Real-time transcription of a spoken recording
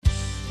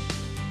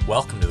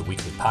Welcome to the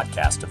weekly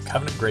podcast of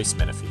Covenant Grace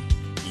Menifee.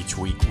 Each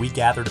week, we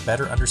gather to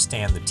better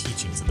understand the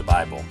teachings of the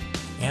Bible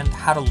and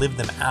how to live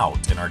them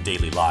out in our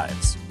daily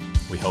lives.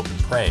 We hope and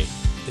pray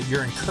that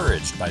you're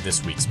encouraged by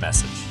this week's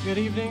message. Good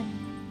evening.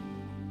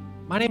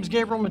 My name is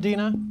Gabriel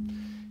Medina,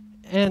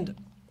 and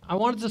I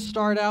wanted to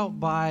start out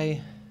by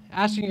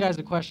asking you guys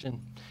a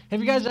question.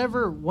 Have you guys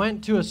ever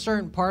went to a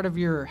certain part of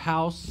your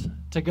house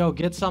to go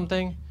get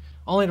something,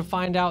 only to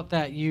find out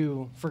that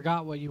you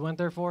forgot what you went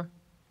there for?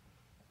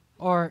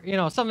 Or,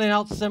 something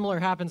else similar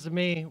happens to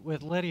me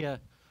with Lydia.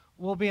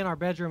 We'll be in our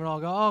bedroom and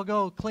I'll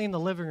go clean the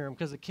living room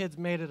because the kids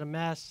made it a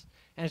mess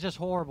and it's just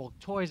horrible.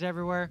 Toys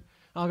everywhere.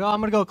 I'm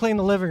going to go clean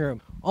the living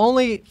room.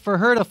 Only for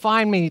her to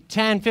find me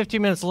 10,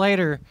 15 minutes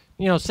later,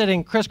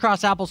 sitting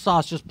crisscross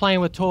applesauce just playing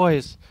with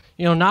toys,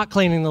 not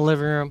cleaning the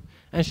living room.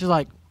 And she's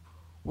like,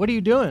 "What are you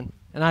doing?"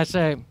 And I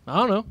say, "I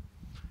don't know."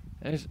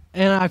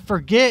 And I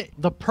forget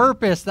the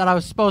purpose that I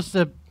was supposed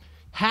to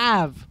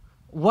have.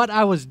 What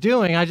I was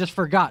doing, I just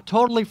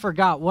totally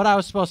forgot what I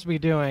was supposed to be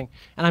doing,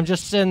 and I'm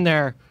just sitting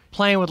there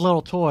playing with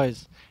little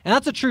toys. And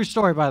that's a true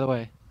story, by the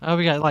way. I hope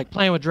you guys like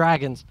playing with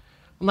dragons.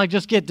 I'm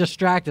just get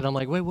distracted. I'm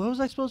like, wait, what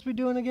was I supposed to be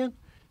doing again?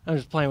 I'm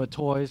just playing with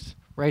toys,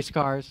 race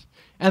cars.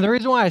 And the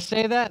reason why I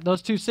say that,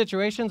 those two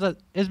situations,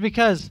 is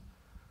because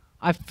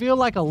I feel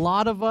like a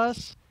lot of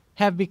us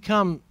have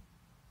become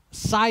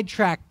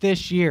sidetracked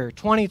this year.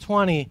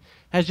 2020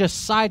 has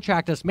just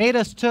sidetracked us, made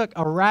us took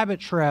a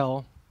rabbit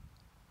trail.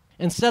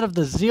 Instead of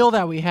the zeal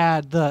that we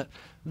had,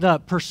 the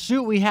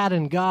pursuit we had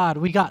in God,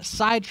 we got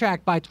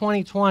sidetracked by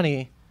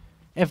 2020.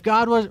 If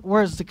God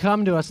was to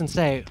come to us and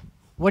say,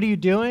 "What are you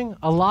doing?"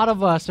 A lot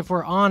of us, if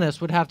we're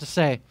honest, would have to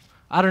say,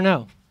 "I don't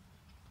know."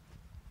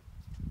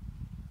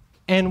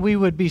 And we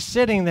would be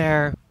sitting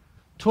there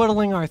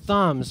twiddling our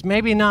thumbs,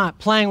 maybe not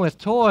playing with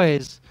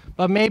toys,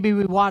 but maybe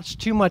we watched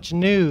too much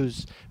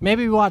news.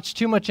 Maybe we watched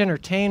too much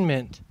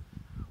entertainment.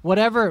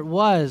 Whatever it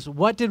was,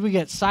 what did we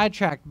get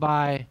sidetracked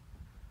by?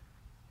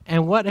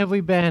 And what have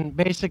we been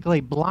basically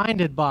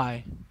blinded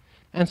by?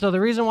 And so the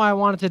reason why I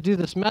wanted to do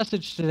this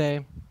message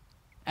today,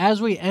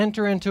 as we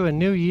enter into a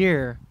new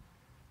year,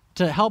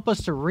 to help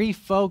us to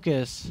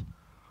refocus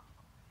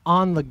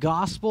on the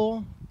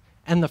gospel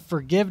and the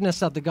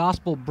forgiveness that the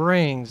gospel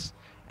brings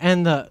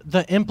and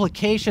the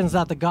implications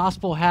that the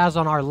gospel has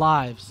on our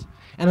lives.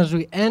 And as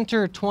we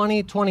enter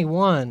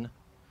 2021,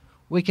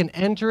 we can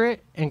enter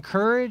it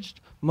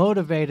encouraged,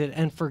 motivated,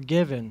 and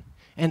forgiven.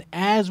 And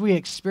as we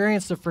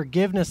experience the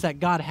forgiveness that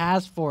God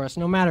has for us,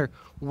 no matter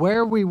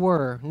where we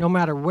were, no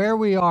matter where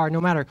we are,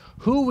 no matter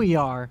who we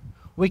are,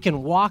 we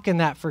can walk in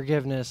that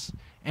forgiveness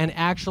and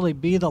actually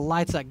be the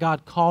lights that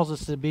God calls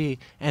us to be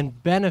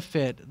and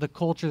benefit the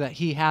culture that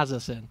He has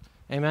us in.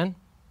 Amen?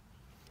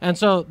 And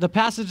so the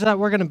passage that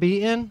we're going to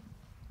be in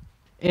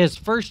is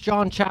 1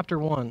 John chapter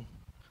 1.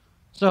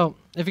 So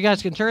if you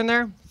guys can turn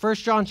there, 1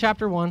 John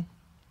chapter 1.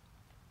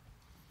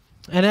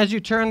 And as you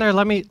turn there,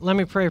 let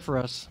me pray for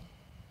us.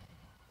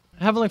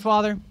 Heavenly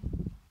Father,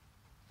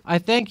 I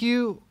thank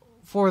you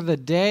for the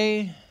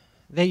day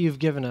that you've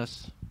given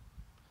us.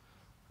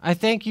 I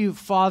thank you,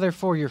 Father,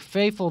 for your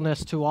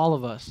faithfulness to all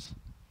of us.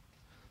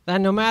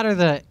 That no matter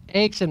the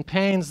aches and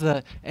pains,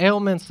 the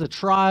ailments, the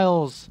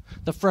trials,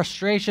 the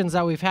frustrations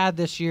that we've had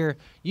this year,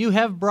 you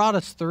have brought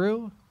us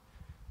through.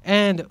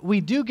 And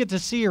we do get to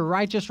see your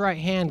righteous right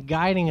hand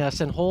guiding us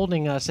and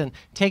holding us and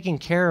taking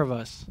care of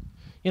us.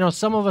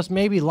 Some of us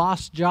maybe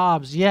lost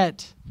jobs,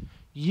 yet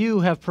you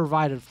have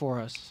provided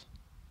for us.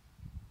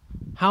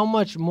 How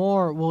much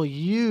more will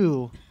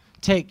you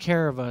take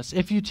care of us?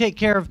 If you take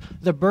care of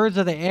the birds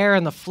of the air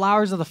and the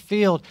flowers of the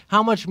field,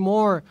 how much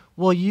more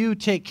will you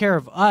take care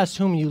of us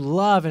whom you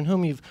love and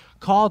whom you've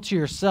called to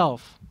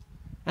yourself?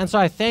 And so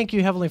I thank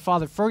you, Heavenly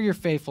Father, for your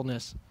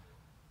faithfulness.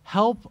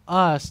 Help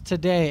us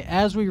today,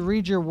 as we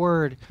read your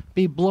word,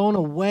 be blown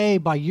away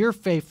by your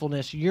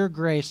faithfulness, your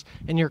grace,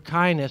 and your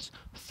kindness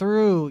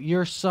through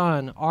your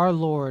Son, our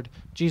Lord,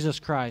 Jesus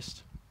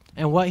Christ,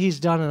 and what he's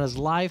done in his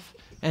life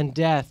and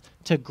death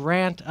to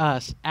grant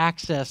us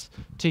access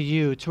to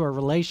you, to a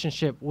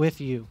relationship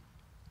with you.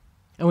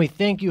 And we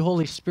thank you,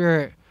 Holy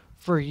Spirit,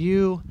 for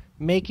you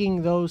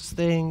making those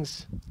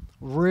things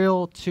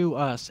real to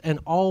us and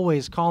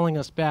always calling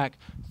us back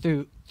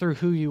through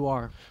who you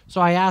are.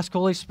 So I ask,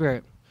 Holy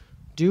Spirit,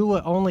 do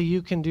what only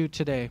you can do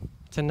today,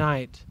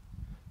 tonight.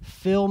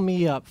 Fill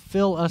me up,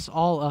 fill us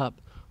all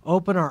up.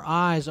 Open our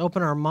eyes,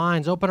 open our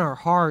minds, open our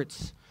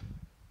hearts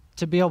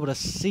to be able to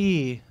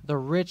see the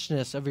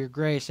richness of your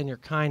grace and your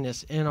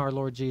kindness in our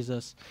Lord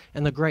Jesus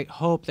and the great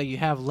hope that you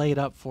have laid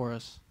up for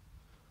us.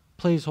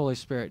 Please, Holy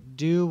Spirit,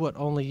 do what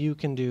only you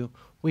can do.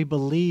 We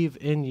believe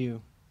in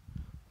you.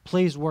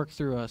 Please work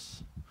through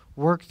us.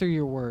 Work through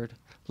your word.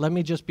 Let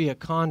me just be a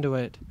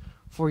conduit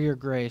for your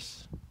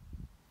grace.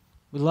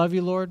 We love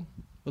you, Lord.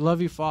 We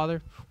love you,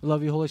 Father. We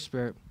love you, Holy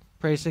Spirit.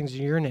 Praise things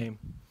in your name.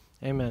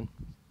 Amen.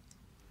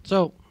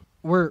 So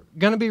we're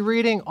going to be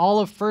reading all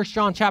of 1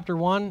 John chapter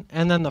 1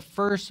 and then the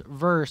first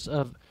verse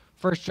of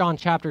 1 John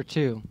chapter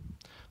 2.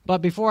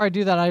 But before I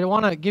do that, I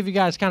want to give you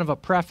guys kind of a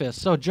preface.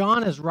 So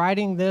John is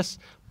writing this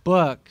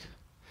book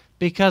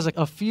because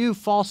a few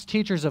false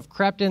teachers have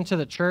crept into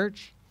the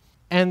church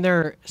and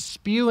they're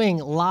spewing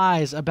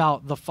lies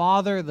about the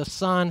Father, the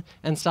Son,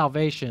 and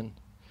salvation.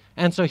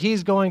 And so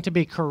he's going to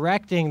be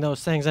correcting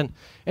those things. And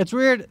it's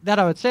weird that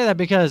I would say that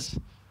because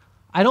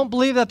I don't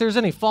believe that there's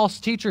any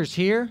false teachers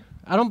here.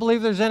 I don't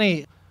believe there's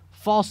any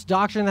false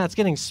doctrine that's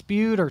getting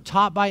spewed or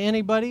taught by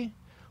anybody.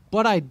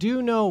 But I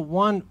do know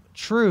one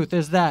truth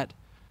is that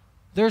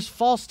there's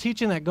false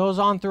teaching that goes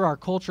on through our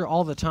culture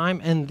all the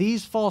time. And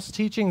these false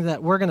teachings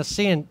that we're going to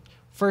see in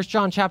 1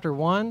 John chapter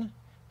 1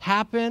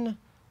 happen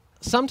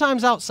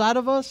sometimes outside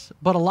of us,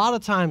 but a lot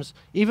of times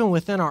even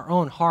within our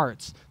own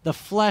hearts. The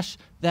flesh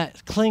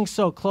that clings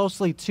so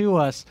closely to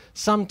us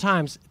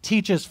sometimes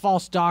teaches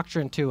false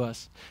doctrine to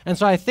us. And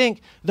so I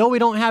think, though we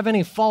don't have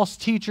any false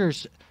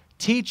teachers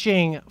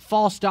teaching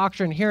false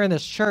doctrine here in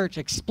this church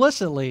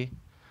explicitly,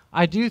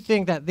 I do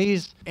think that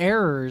these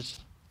errors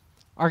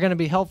are going to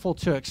be helpful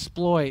to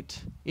exploit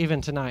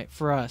even tonight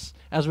for us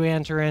as we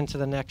enter into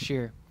the next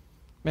year.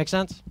 Make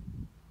sense?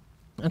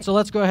 And so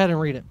let's go ahead and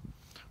read it.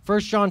 1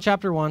 John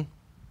chapter 1.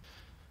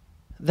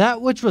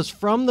 That which was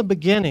from the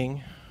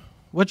beginning,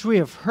 which we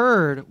have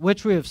heard,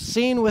 which we have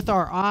seen with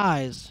our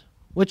eyes,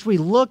 which we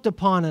looked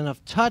upon and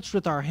have touched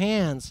with our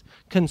hands,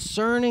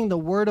 concerning the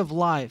word of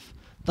life.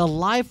 The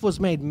life was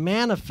made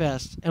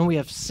manifest, and we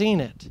have seen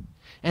it,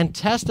 and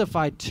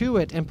testified to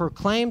it, and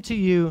proclaimed to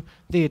you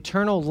the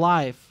eternal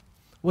life,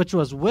 which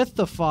was with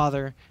the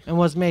Father, and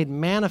was made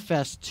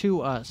manifest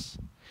to us.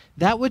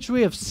 That which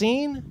we have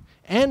seen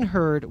and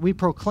heard, we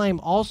proclaim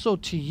also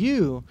to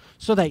you,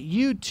 so that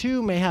you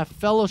too may have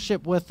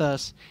fellowship with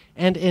us.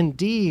 And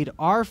indeed,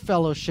 our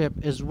fellowship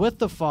is with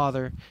the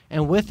Father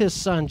and with his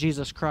Son,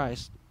 Jesus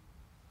Christ.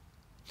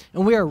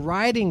 And we are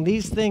writing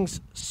these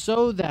things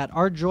so that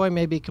our joy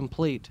may be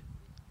complete.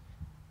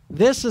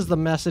 This is the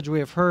message we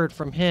have heard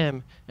from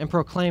him and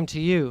proclaimed to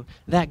you,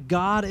 that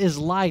God is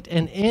light,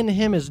 and in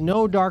him is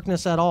no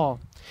darkness at all.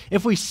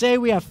 If we say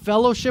we have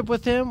fellowship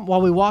with him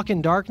while we walk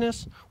in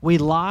darkness, we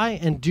lie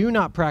and do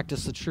not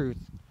practice the truth.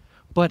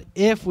 But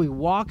if we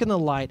walk in the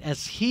light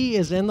as he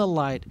is in the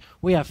light,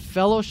 we have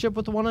fellowship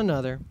with one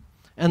another,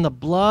 and the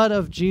blood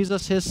of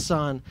Jesus his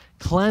Son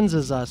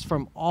cleanses us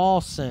from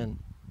all sin.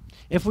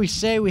 If we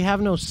say we have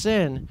no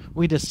sin,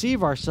 we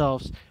deceive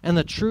ourselves, and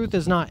the truth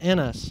is not in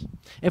us.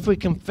 If we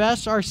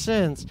confess our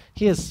sins,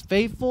 he is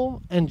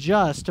faithful and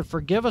just to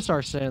forgive us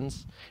our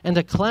sins and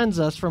to cleanse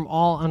us from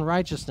all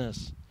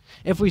unrighteousness.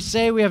 If we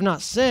say we have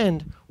not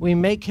sinned, we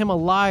make him a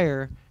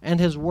liar, and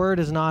his word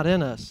is not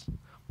in us.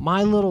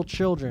 My little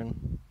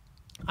children,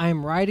 I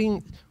am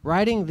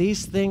writing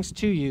these things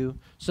to you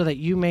so that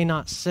you may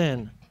not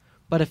sin.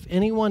 But if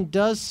anyone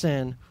does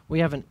sin, we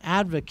have an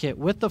advocate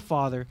with the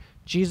Father,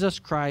 Jesus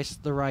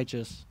Christ the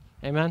righteous.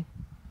 Amen?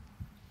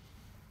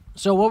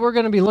 So what we're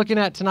going to be looking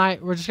at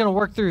tonight, we're just going to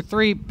work through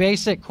three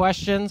basic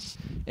questions.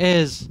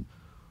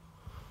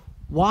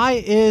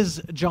 Why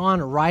is John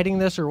writing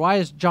this, or why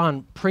is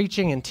John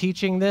preaching and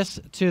teaching this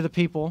to the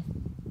people?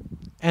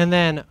 And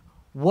then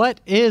what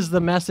is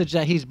the message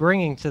that he's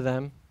bringing to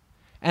them?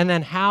 And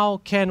then how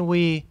can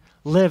we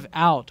live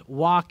out,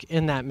 walk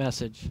in that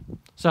message?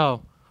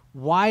 So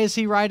why is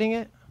he writing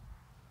it?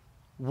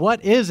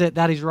 What is it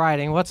that he's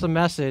writing? What's the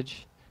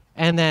message?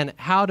 And then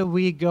how do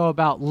we go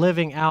about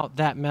living out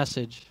that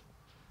message?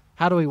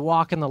 How do we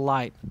walk in the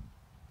light?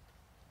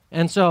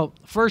 And so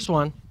first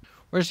one,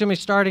 we're just going to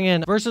be starting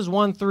in verses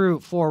 1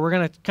 through 4. We're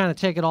going to kind of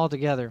take it all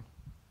together.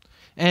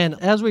 And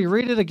as we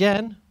read it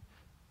again,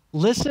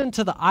 listen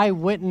to the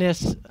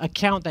eyewitness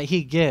account that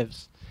he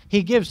gives.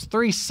 He gives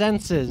 3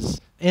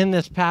 senses in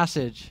this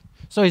passage.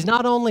 So he's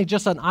not only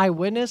just an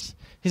eyewitness,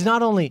 he's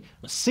not only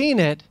seen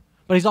it,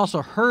 but he's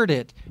also heard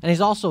it, and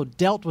he's also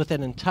dealt with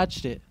it and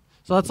touched it.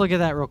 So let's look at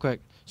that real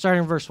quick,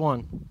 starting in verse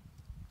 1.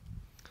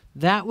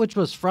 That which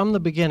was from the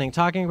beginning,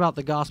 talking about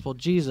the gospel,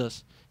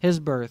 Jesus, his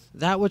birth,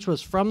 that which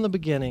was from the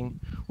beginning,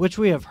 which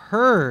we have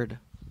heard,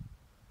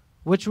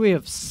 which we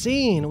have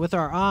seen with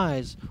our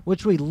eyes,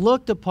 which we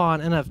looked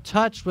upon and have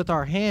touched with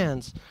our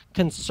hands,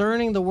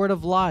 concerning the word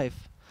of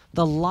life.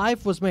 The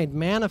life was made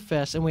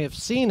manifest, and we have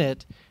seen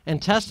it,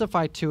 and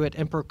testified to it,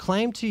 and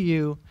proclaimed to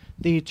you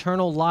the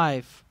eternal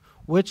life,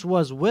 which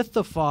was with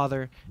the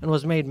Father, and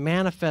was made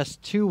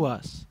manifest to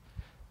us.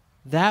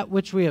 That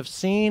which we have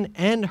seen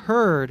and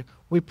heard,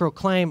 we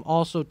proclaim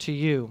also to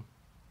you.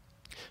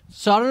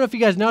 So I don't know if you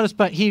guys noticed,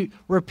 but he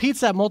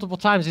repeats that multiple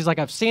times. He's like,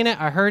 I've seen it,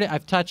 I heard it,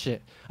 I've touched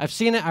it. I've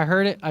seen it, I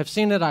heard it, I've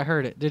seen it, I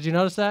heard it. Did you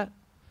notice that?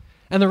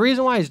 And the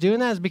reason why he's doing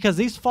that is because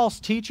these false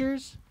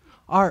teachers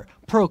are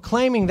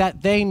proclaiming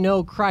that they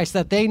know Christ,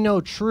 that they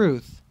know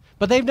truth,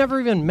 but they've never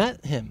even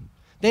met him.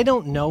 They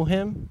don't know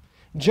him.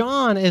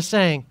 John is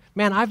saying,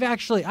 man, I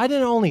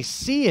didn't only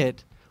see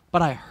it,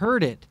 but I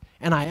heard it,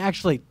 and I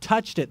actually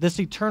touched it. This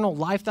eternal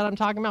life that I'm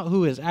talking about,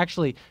 who is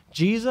actually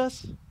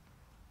Jesus.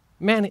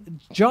 Man,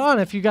 John,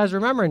 if you guys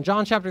remember in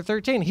John chapter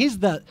 13, he's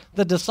the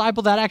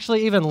disciple that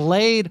actually even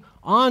laid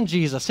on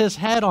Jesus, his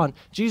head on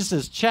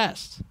Jesus'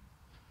 chest.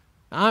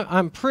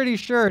 I'm pretty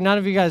sure none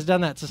of you guys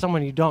done that to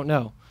someone you don't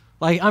know.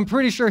 Like, I'm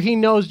pretty sure he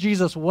knows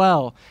Jesus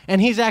well.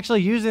 And he's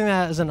actually using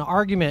that as an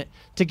argument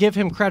to give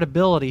him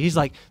credibility. He's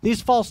like,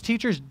 these false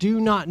teachers do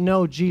not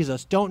know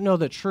Jesus, don't know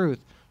the truth.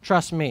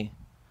 Trust me,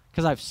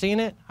 because I've seen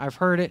it, I've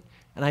heard it,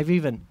 and I've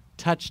even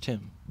touched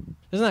him.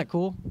 Isn't that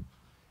cool?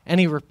 And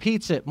he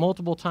repeats it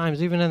multiple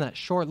times, even in that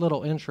short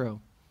little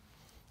intro.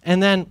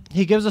 And then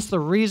he gives us the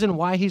reason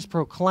why he's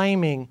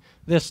proclaiming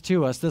this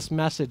to us, this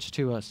message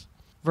to us.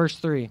 Verse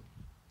 3.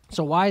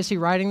 So why is he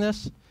writing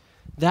this?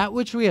 That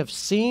which we have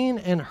seen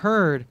and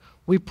heard,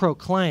 we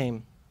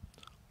proclaim,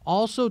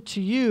 also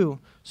to you,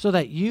 so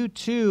that you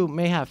too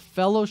may have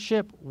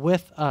fellowship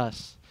with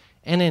us.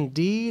 And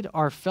indeed,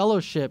 our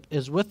fellowship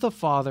is with the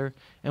Father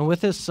and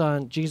with his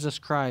Son, Jesus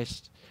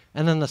Christ.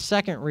 And then the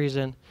second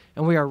reason,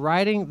 and we are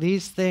writing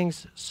these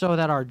things so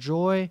that our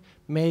joy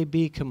may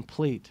be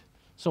complete.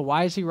 So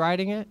why is he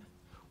writing it?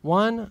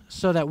 One,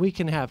 so that we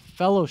can have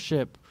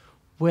fellowship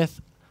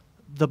with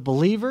the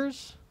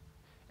believers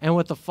and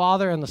with the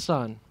Father and the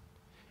Son.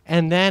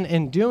 And then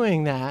in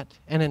doing that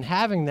and in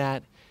having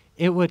that,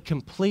 it would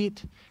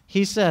complete,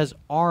 he says,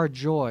 our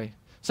joy.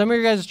 Some of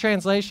your guys'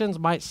 translations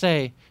might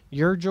say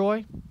your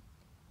joy.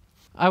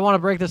 I want to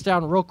break this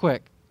down real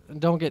quick.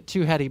 Don't get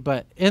too heady,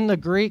 but in the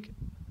Greek,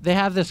 they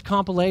have this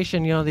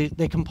compilation,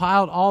 they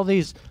compiled all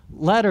these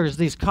letters,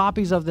 these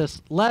copies of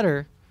this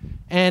letter,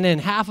 and in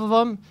half of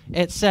them,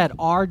 it said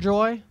our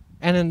joy,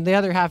 and in the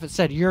other half, it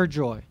said your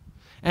joy.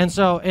 And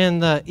so in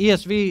the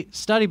ESV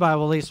study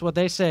Bible, at least, what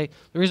they say,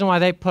 the reason why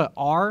they put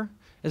 "our"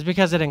 is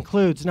because it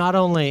includes not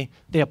only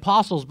the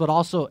apostles, but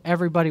also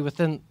everybody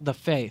within the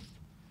faith.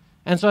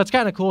 And so it's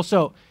kind of cool.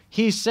 So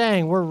he's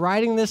saying we're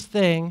writing this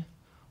thing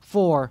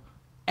for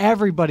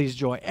everybody's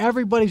joy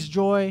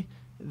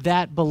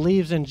that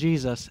believes in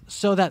Jesus,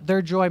 so that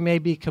their joy may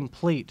be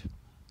complete.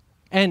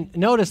 And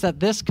notice that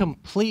this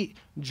complete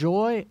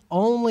joy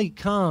only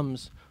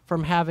comes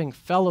from having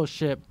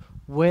fellowship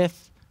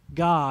with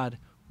God,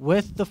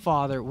 with the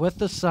Father, with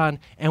the Son,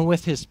 and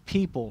with his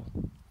people.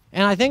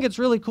 And I think it's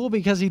really cool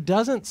because he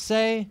doesn't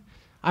say,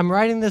 I'm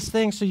writing this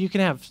thing so you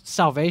can have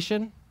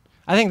salvation.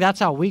 I think that's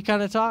how we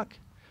kind of talk.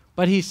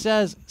 But he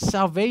says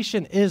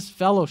salvation is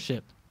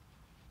fellowship.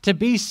 To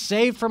be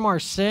saved from our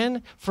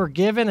sin,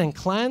 forgiven and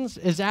cleansed,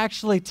 is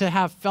actually to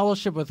have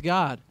fellowship with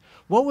God.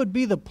 What would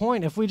be the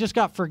point if we just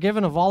got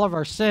forgiven of all of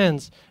our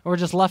sins and we're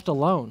just left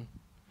alone?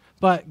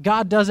 But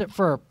God does it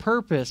for a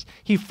purpose.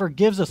 He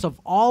forgives us of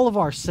all of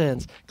our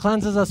sins,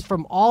 cleanses us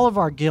from all of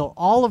our guilt,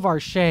 all of our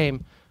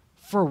shame.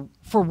 For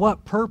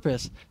what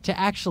purpose? To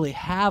actually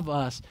have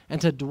us and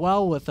to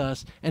dwell with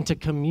us and to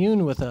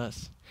commune with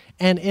us.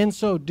 And in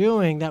so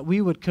doing, that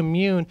we would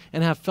commune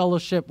and have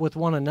fellowship with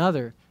one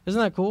another. Isn't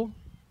that cool?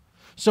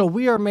 So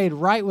we are made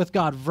right with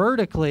God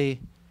vertically,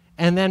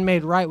 and then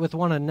made right with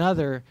one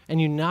another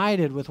and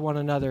united with one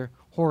another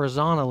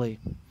horizontally.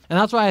 And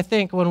that's why I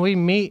think when we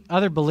meet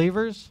other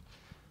believers,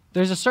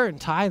 there's a certain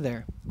tie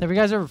there. Have you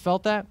guys ever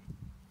felt that?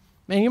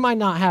 Man, you might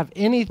not have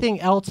anything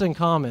else in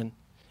common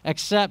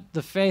except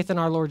the faith in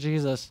our Lord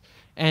Jesus,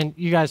 and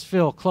you guys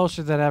feel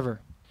closer than ever.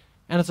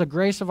 And it's a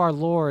grace of our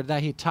Lord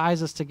that he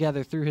ties us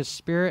together through his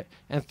Spirit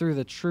and through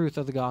the truth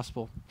of the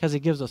gospel, because he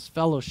gives us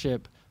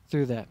fellowship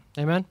through that.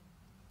 Amen?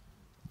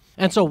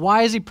 And so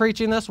why is he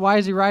preaching this? Why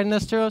is he writing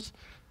this to us?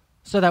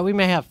 So that we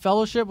may have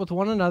fellowship with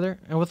one another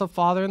and with the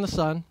Father and the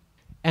Son,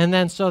 and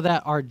then so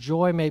that our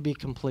joy may be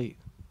complete.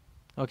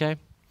 Okay?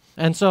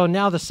 And so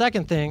now the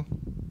second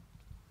thing,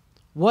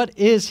 what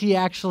is he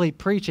actually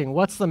preaching?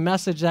 What's the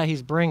message that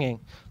he's bringing?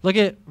 Look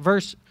at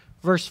verse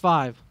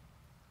 5.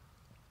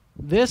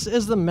 This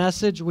is the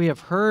message we have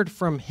heard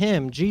from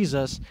him,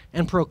 Jesus,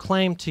 and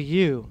proclaimed to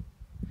you,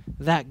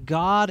 that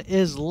God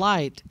is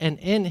light, and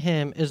in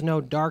him is no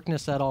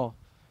darkness at all.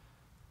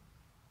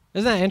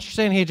 Isn't that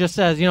interesting? He just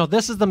says,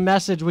 this is the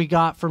message we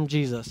got from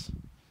Jesus,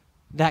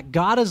 that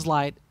God is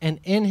light, and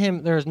in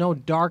him there is no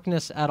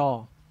darkness at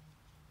all.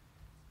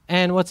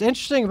 And what's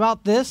interesting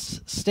about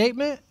this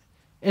statement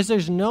is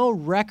there's no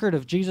record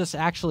of Jesus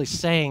actually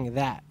saying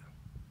that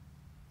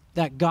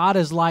God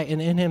is light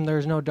and in him there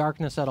is no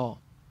darkness at all.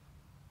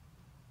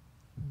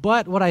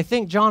 But what I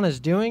think John is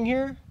doing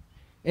here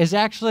is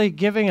actually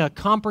giving a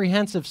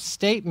comprehensive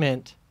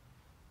statement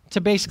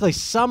to basically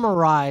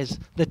summarize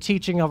the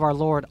teaching of our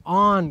Lord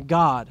on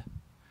God,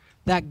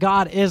 that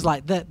God is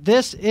light, that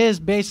this is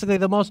basically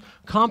the most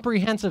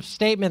comprehensive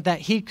statement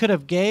that he could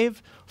have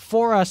gave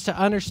for us to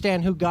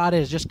understand who God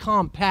is, just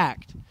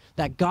compact,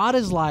 that God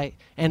is light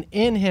and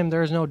in him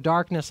there is no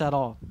darkness at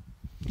all.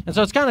 And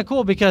so it's kind of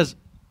cool because,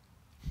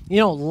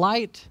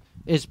 light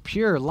is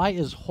pure, light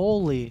is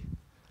holy,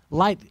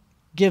 light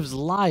gives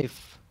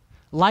life,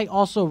 light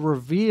also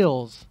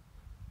reveals,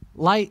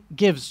 light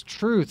gives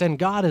truth, and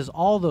God is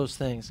all those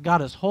things.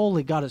 God is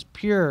holy, God is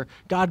pure,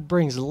 God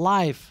brings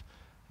life,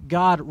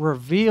 God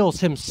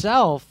reveals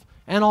himself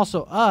and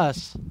also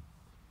us,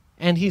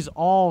 and he's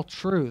all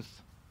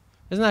truth.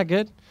 Isn't that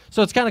good?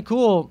 So it's kind of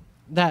cool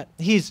that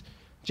he's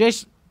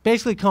just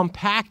basically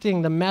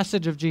compacting the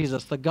message of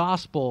Jesus, the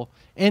gospel,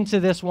 into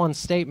this one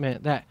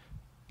statement that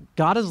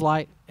God is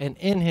light and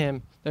in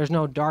him there's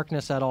no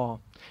darkness at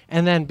all.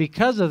 And then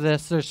because of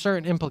this, there's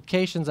certain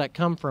implications that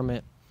come from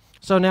it.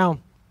 So now,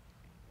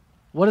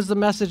 what is the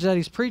message that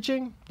he's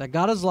preaching? That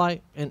God is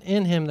light, and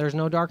in him there's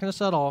no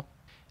darkness at all.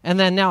 And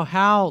then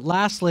now,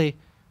 lastly,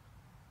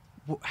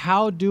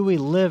 how do we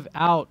live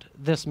out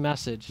this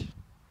message?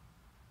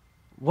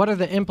 What are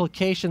the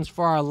implications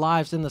for our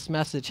lives in this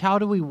message? How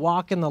do we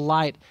walk in the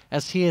light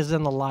as he is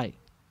in the light?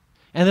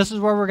 And this is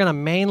where we're going to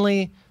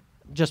mainly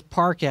just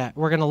park at.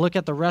 We're going to look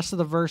at the rest of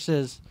the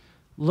verses,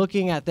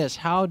 looking at this.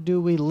 How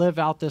do we live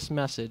out this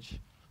message?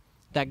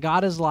 That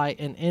God is light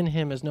and in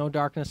him is no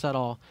darkness at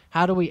all.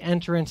 How do we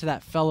enter into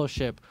that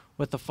fellowship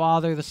with the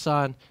Father, the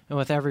Son, and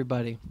with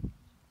everybody?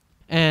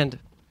 And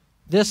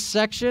this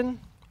section,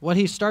 what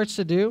he starts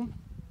to do,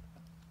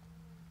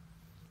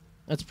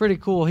 it's pretty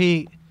cool.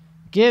 He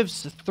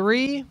gives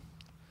 3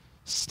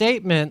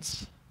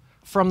 statements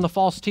from the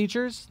false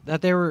teachers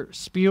that they were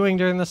spewing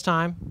during this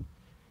time.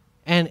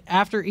 And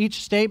after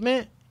each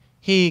statement,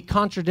 he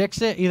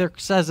contradicts it, either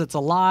says it's a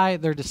lie,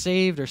 they're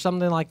deceived, or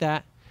something like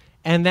that.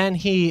 And then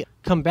he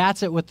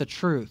combats it with the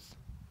truth.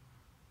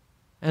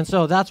 And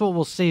so that's what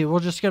we'll see. We're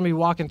just going to be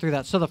walking through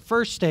that. So the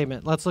first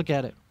statement, let's look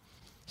at it.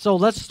 So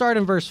let's start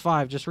in verse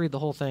 5. Just read the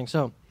whole thing.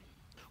 So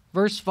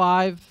verse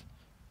 5,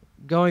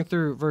 going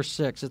through verse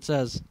 6, it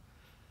says,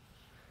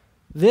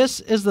 "This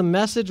is the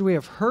message we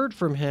have heard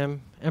from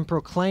him and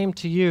proclaimed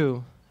to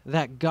you,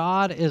 that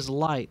God is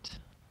light,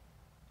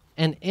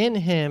 and in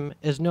him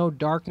is no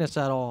darkness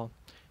at all."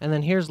 And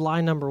then here's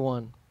line number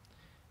 1.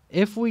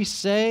 "If we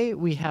say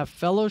we have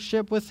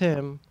fellowship with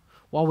him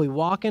while we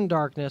walk in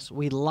darkness,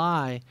 we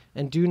lie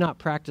and do not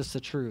practice the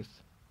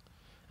truth."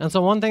 And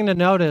so one thing to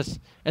notice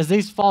is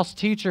these false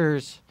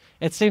teachers,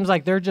 it seems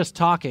like they're just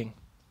talking.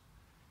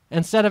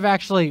 Instead of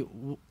actually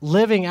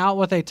living out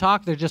what they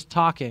talk, they're just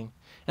talking.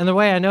 And the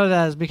way I know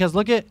that is because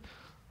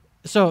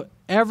so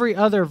every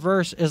other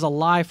verse is a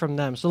lie from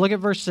them. So look at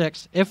verse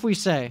 6, "if we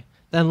say."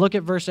 Then look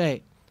at verse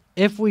 8,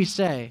 "if we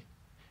say."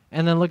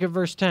 And then look at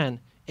verse 10,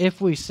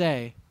 "if we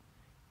say."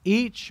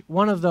 Each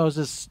one of those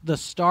is the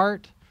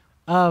start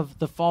of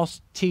the false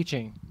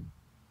teaching.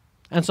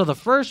 And so the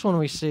first one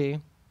we see,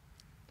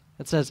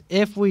 it says,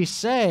 "if we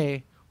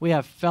say we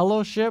have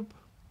fellowship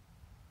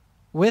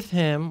with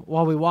him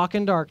while we walk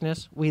in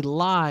darkness, we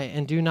lie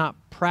and do not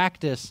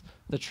practice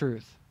the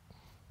truth."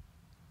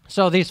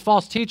 So these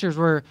false teachers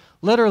were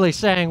literally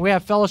saying we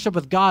have fellowship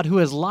with God who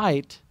is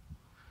light,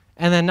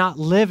 and then not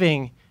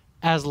living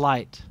as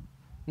light,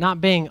 not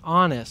being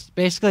honest,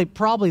 basically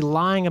probably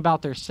lying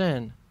about their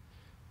sin.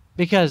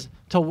 Because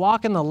to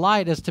walk in the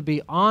light is to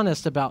be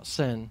honest about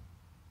sin.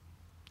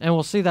 And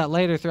we'll see that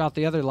later throughout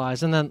the other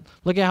lies. And then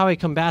look at how he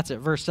combats it,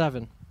 verse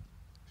 7.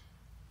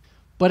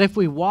 "But if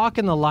we walk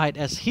in the light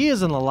as he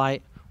is in the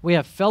light, we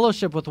have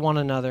fellowship with one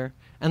another,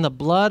 and the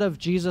blood of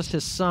Jesus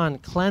his Son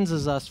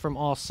cleanses us from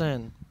all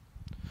sin."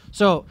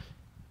 So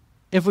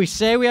if we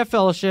say we have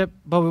fellowship,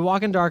 but we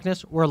walk in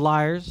darkness, we're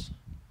liars.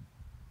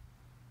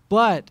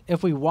 But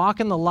if we walk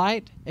in the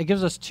light, it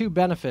gives us 2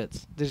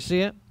 benefits. Did you see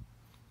it?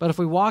 "But if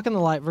we walk in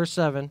the light," verse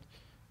 7,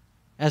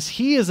 "as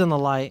he is in the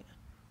light,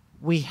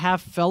 we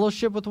have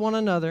fellowship with one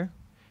another,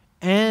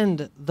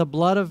 and the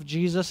blood of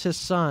Jesus his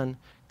Son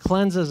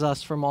cleanses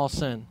us from all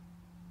sin."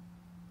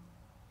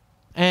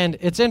 And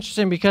it's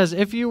interesting because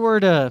if you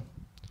were to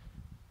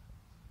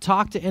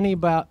talk to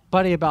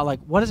anybody about like,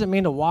 what does it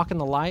mean to walk in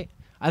the light?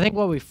 I think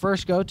what we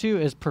first go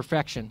to is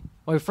perfection.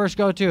 What we first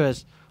go to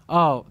is,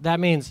 oh, that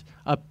means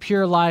a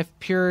pure life,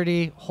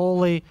 purity,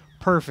 holy,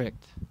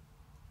 perfect.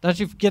 Don't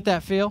you get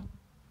that feel?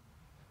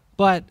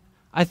 But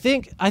I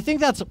think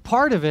that's a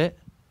part of it,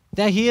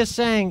 that he is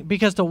saying,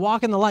 because to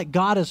walk in the light,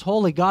 God is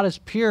holy, God is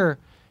pure.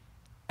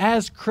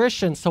 As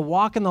Christians, to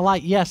walk in the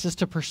light, yes, is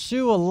to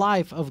pursue a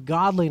life of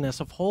godliness,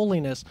 of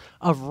holiness,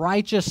 of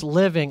righteous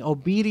living,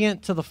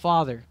 obedient to the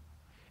Father.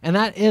 And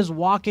that is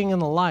walking in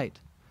the light.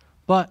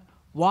 But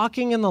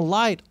walking in the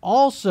light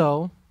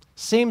also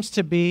seems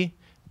to be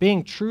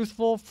being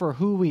truthful for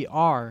who we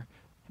are,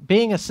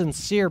 being a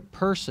sincere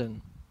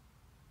person.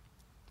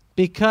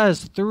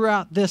 Because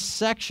throughout this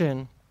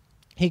section,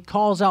 he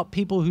calls out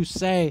people who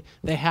say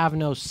they have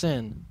no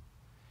sin.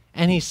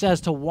 And he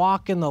says to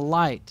walk in the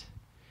light.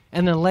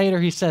 And then later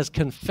he says,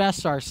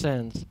 confess our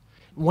sins.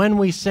 When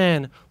we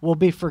sin, we'll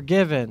be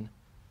forgiven.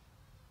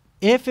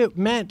 If it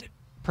meant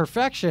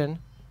perfection,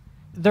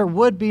 there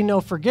would be no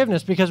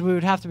forgiveness because we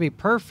would have to be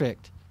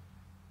perfect.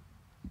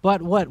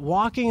 But what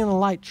walking in the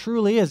light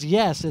truly is,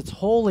 yes, it's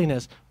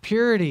holiness,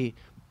 purity,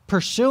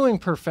 pursuing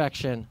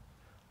perfection.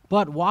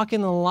 But walking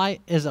in the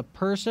light is a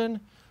person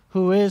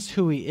who is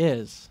who he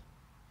is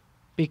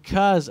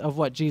because of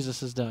what Jesus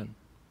has done.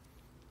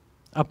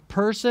 A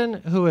person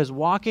who is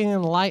walking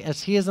in the light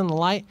as he is in the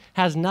light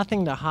has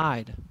nothing to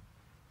hide.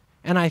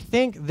 And I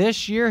think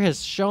this year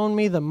has shown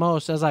me the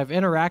most as I've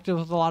interacted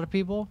with a lot of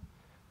people.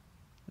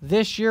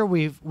 This year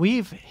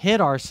we've hid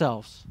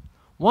ourselves.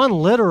 One,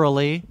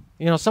 literally,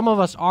 some of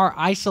us are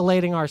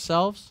isolating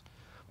ourselves.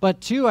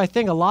 But two, I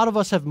think a lot of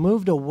us have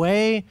moved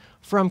away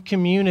from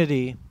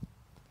community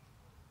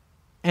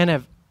and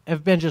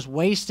have been just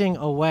wasting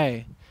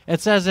away. It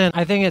says in,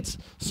 I think it's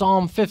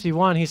Psalm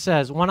 51, he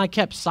says, when I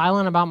kept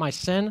silent about my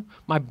sin,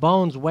 my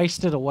bones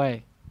wasted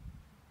away.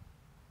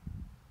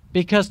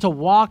 Because to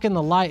walk in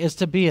the light is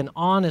to be an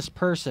honest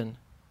person.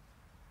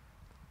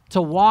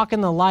 To walk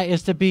in the light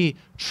is to be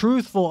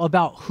truthful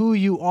about who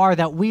you are,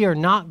 that we are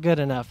not good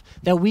enough,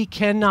 that we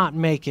cannot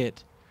make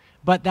it,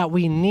 but that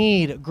we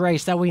need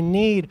grace, that we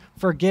need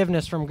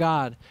forgiveness from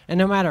God. And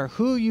no matter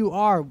who you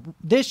are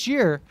this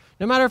year,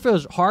 no matter if it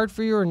was hard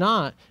for you or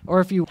not, or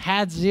if you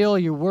had zeal,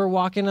 you were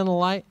walking in the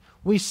light,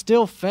 we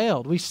still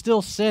failed. We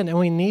still sinned, and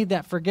we need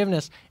that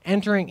forgiveness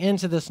entering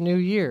into this new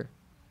year.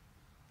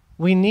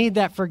 We need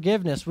that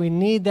forgiveness. We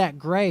need that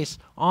grace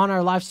on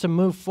our lives to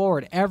move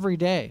forward every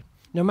day.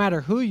 No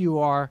matter who you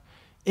are,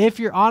 if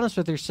you're honest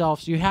with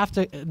yourselves, you have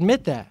to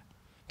admit that,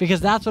 because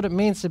that's what it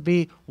means to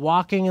be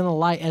walking in the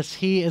light as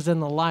He is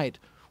in the light.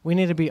 We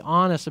need to be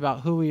honest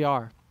about who we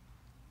are.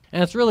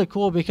 And it's really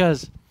cool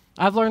because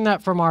I've learned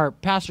that from our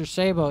pastor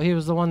Sabo. He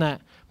was the one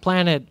that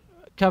planted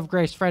Cove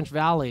Grace French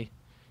Valley.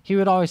 He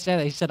would always say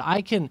that. He said,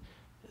 I can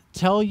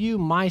tell you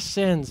my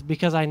sins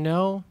because I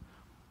know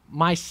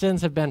my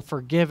sins have been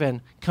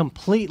forgiven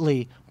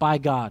completely by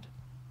God.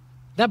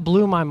 That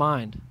blew my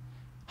mind.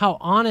 How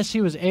honest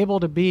he was able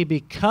to be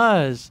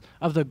because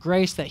of the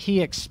grace that he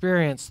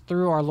experienced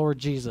through our Lord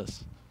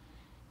Jesus.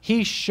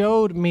 He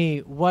showed me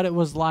what it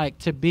was like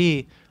to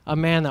be a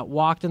man that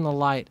walked in the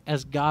light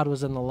as God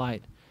was in the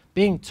light,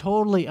 being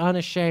totally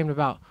unashamed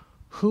about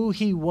who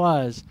he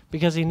was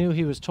because he knew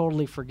he was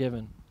totally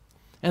forgiven.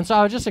 And so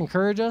I would just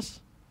encourage us,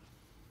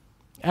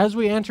 as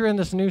we enter in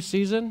this new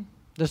season,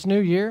 this new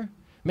year,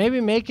 maybe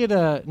make it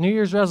a New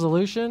Year's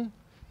resolution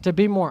to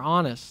be more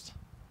honest.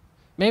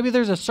 Maybe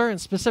there's a certain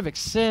specific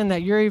sin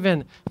that you're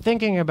even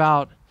thinking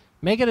about.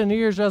 Make it a New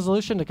Year's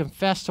resolution to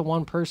confess to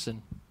one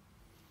person.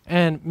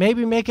 And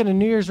maybe make it a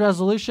New Year's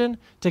resolution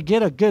to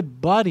get a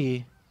good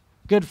buddy,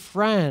 good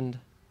friend,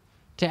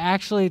 to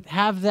actually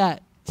have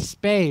that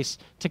space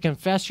to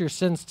confess your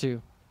sins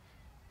to,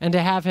 and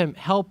to have him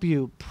help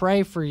you,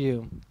 pray for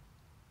you.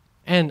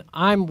 And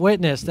I'm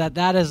witness that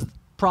that is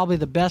probably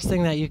the best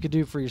thing that you could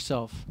do for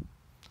yourself.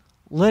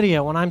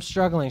 Lydia, when I'm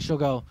struggling, she'll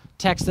go,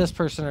 text this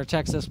person or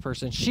text this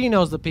person. She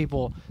knows the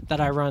people that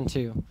I run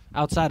to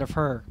outside of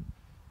her.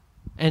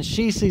 And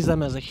she sees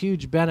them as a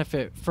huge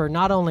benefit for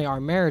not only our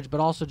marriage, but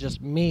also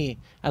just me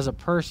as a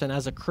person,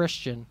 as a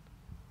Christian.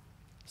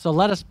 So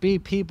let us be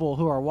people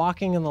who are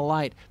walking in the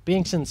light,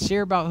 being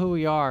sincere about who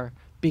we are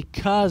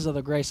because of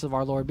the grace of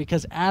our Lord.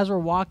 Because as we're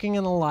walking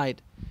in the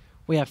light,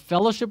 we have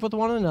fellowship with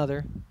one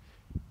another,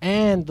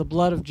 and the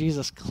blood of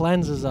Jesus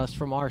cleanses us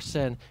from our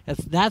sin.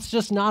 That's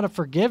just not a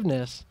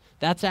forgiveness.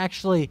 That's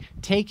actually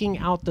taking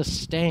out the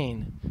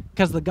stain.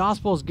 Because the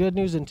gospel is good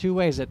news in two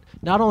ways. It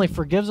not only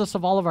forgives us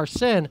of all of our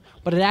sin,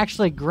 but it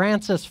actually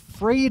grants us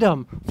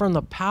freedom from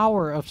the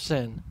power of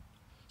sin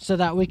so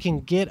that we can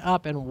get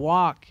up and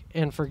walk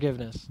in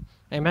forgiveness.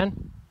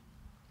 Amen?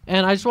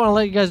 And I just want to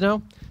let you guys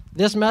know,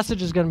 this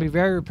message is going to be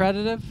very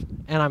repetitive,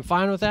 and I'm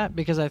fine with that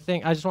because I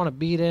just want to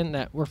beat in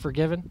that we're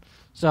forgiven.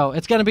 So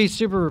it's going to be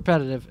super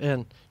repetitive,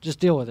 and just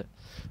deal with it.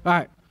 All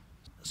right.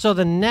 So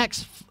the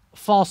next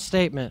false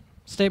statement,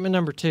 statement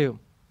number 2.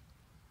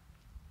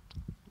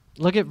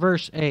 Look at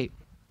verse 8.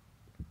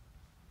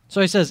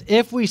 So he says,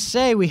 if we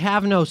say we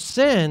have no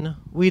sin,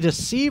 we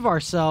deceive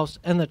ourselves,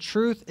 and the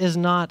truth is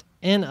not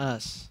in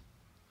us.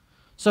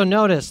 So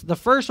notice, the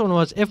first one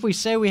was, if we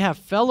say we have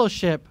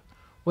fellowship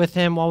with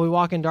him while we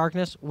walk in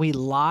darkness, we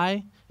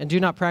lie and do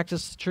not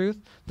practice the truth.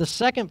 The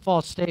second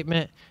false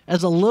statement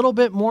is a little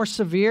bit more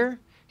severe.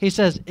 He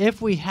says,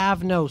 if we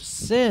have no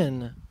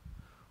sin,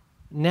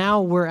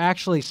 now we're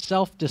actually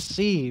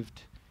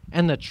self-deceived,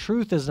 and the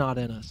truth is not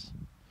in us.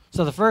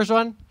 So the first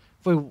one,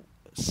 if we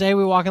say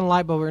we walk in the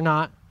light, but we're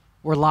not,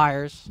 we're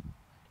liars.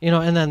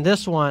 And then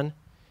this one,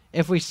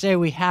 if we say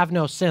we have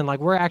no sin, like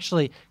we're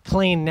actually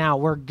clean now,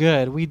 we're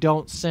good, we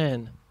don't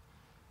sin.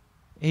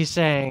 He's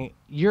saying,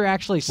 you're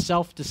actually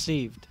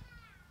self-deceived.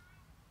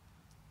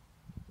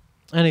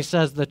 And he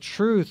says, the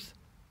truth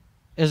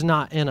is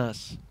not in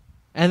us.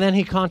 And then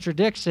he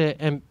contradicts it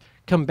and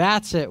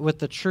combats it with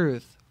the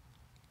truth.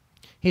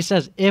 He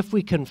says, if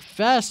we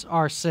confess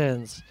our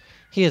sins,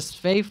 he is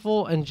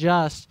faithful and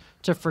just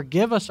to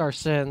forgive us our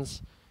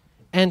sins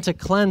and to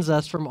cleanse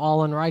us from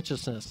all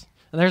unrighteousness.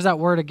 And there's that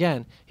word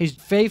again. He's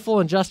faithful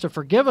and just to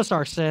forgive us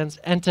our sins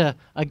and to,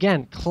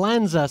 again,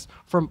 cleanse us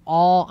from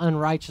all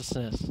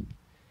unrighteousness.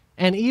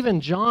 And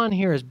even John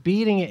here is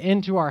beating it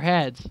into our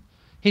heads.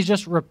 He's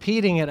just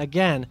repeating it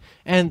again.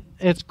 And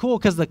it's cool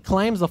because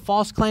the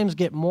false claims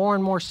get more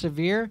and more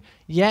severe,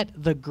 yet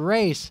the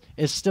grace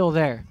is still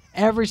there.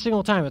 Every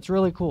single time. It's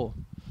really cool.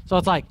 So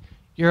it's like,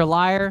 you're a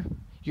liar,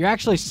 you're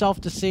actually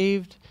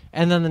self-deceived,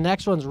 and then the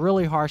next one's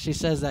really harsh. He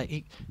says that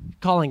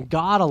calling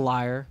God a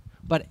liar,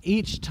 but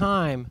each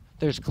time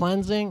there's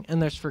cleansing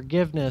and there's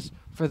forgiveness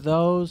for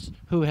those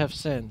who have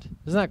sinned.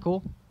 Isn't that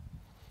cool?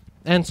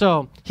 And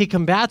so he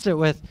combats it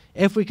with,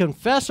 if we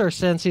confess our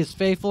sins, he is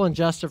faithful and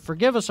just to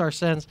forgive us our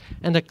sins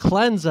and to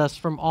cleanse us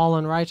from all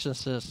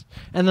unrighteousness.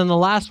 And then the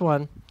last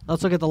one,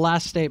 let's look at the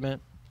last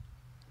statement.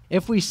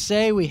 If we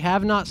say we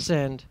have not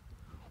sinned,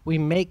 we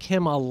make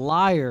him a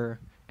liar,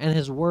 and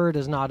his word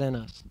is not in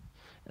us.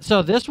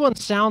 So this one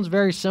sounds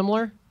very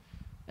similar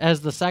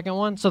as the second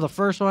one. So the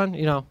first one,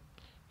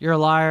 you're a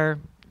liar.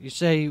 You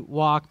say you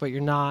walk, but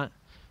you're not.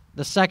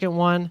 The second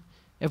one,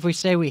 if we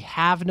say we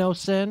have no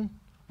sin,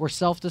 we're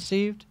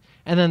self-deceived.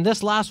 And then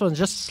this last one is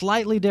just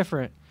slightly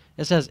different.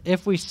 It says,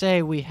 if we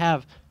say we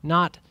have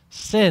not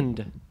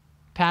sinned,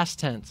 past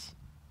tense.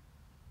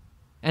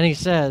 And he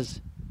says,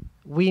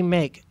 we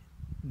make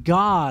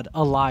God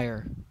a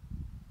liar,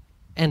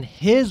 and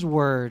his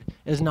word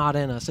is not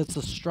in us. It's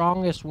the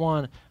strongest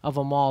one of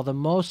them all, the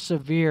most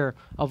severe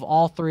of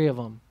all three of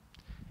them.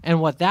 And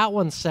what that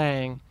one's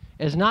saying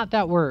is not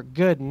that we're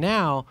good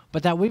now,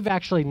 but that we've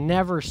actually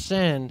never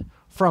sinned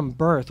from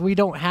birth. We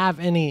don't have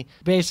any,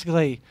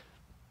 basically,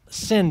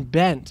 sin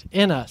bent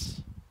in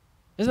us.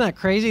 Isn't that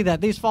crazy that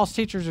these false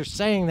teachers are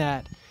saying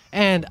that?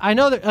 And I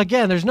know that,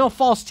 again, there's no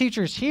false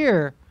teachers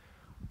here,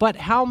 but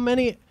how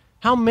many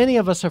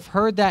of us have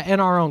heard that in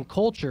our own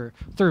culture,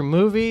 through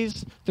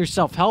movies, through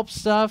self-help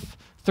stuff,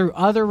 through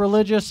other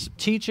religious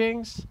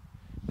teachings,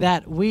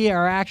 that we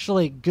are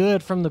actually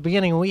good from the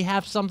beginning. We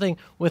have something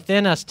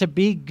within us to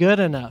be good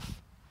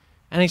enough.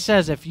 And he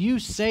says, if you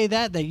say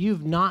that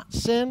you've not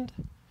sinned,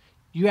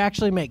 you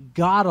actually make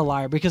God a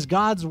liar, because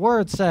God's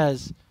word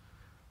says,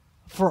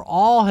 for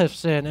all have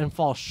sinned and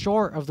fall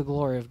short of the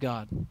glory of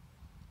God.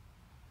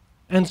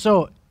 And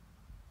so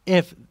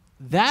if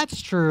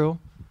that's true,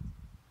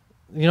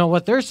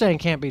 what they're saying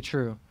can't be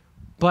true.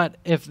 But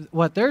if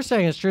what they're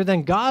saying is true,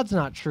 then God's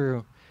not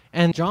true.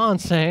 And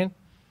John's saying,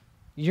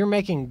 you're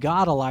making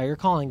God a liar. You're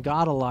calling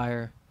God a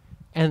liar,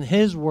 and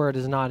his word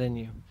is not in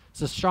you. It's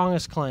the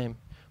strongest claim.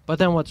 But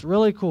then what's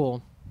really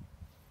cool,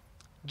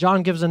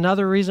 John gives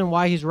another reason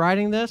why he's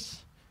writing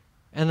this,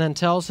 and then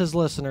tells his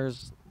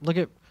listeners, look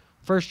at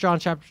 1 John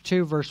chapter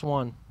 2, verse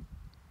 1.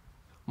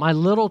 My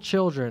little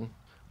children,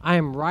 I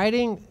am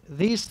writing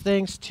these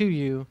things to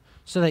you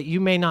so that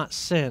you may not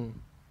sin.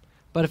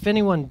 But if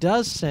anyone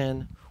does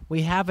sin,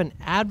 we have an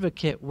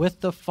advocate with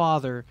the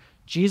Father,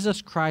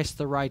 Jesus Christ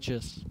the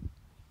righteous.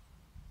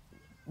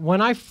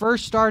 When I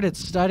first started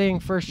studying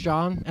 1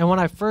 John, and when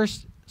I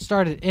first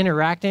started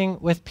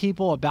interacting with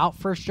people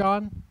about 1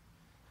 John,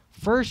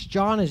 1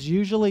 John is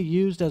usually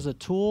used as a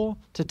tool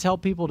to tell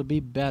people to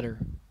be better.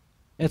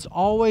 It's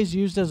always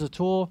used as a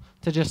tool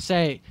to just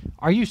say,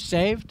 are you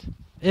saved?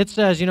 It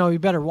says, you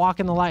better walk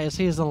in the light as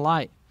he is in the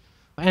light.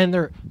 And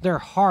they're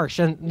harsh,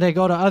 and they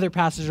go to other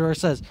passages where it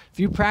says, if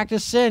you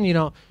practice sin,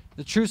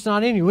 the truth's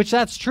not in you, which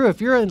that's true.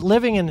 If you're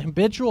living in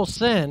habitual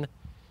sin,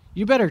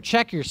 you better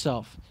check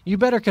yourself. You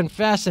better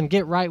confess and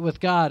get right with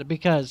God,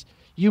 because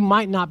you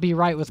might not be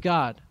right with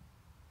God.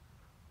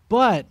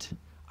 But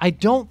I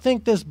don't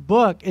think this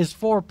book is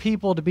for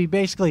people to be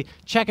basically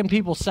checking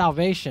people's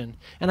salvation.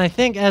 And I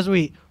think as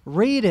we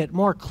read it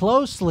more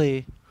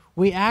closely,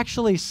 we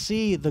actually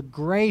see the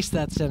grace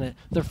that's in it,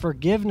 the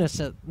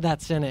forgiveness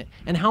that's in it,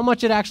 and how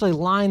much it actually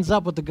lines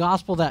up with the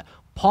gospel that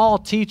Paul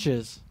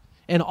teaches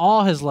in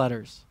all his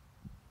letters.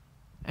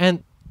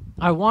 And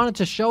I wanted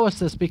to show us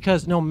this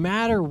because no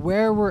matter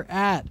where we're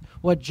at,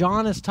 what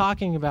John is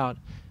talking about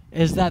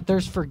is that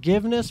there's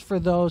forgiveness for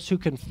those who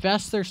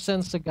confess their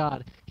sins to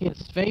God. He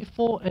is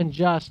faithful and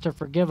just to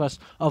forgive us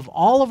of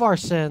all of our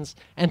sins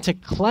and to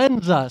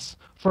cleanse us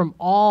from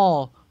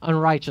all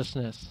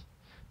unrighteousness.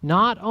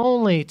 Not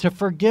only to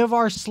forgive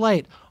our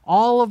slate,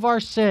 all of our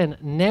sin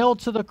nailed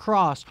to the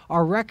cross,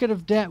 our record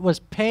of debt was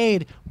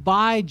paid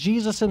by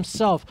Jesus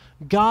himself.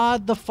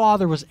 God the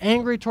Father was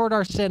angry toward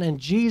our sin, and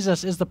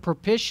Jesus is the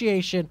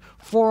propitiation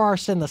for our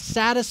sin, the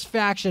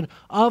satisfaction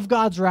of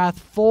God's wrath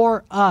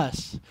for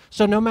us.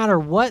 So no matter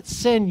what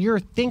sin you're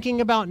thinking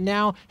about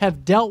now,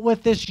 have dealt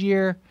with this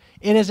year,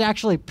 it is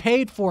actually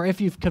paid for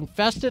if you've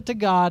confessed it to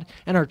God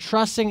and are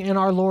trusting in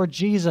our Lord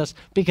Jesus,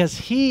 because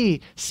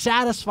he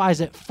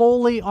satisfies it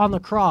fully on the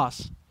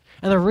cross.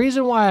 And the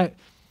reason why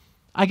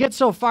I get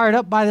so fired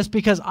up by this,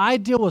 because I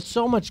deal with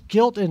so much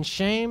guilt and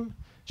shame,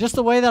 just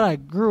the way that I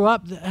grew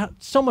up,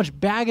 so much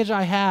baggage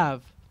I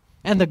have,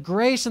 and the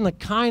grace and the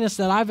kindness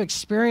that I've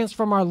experienced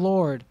from our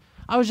Lord.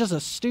 I was just a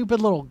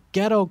stupid little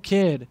ghetto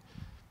kid,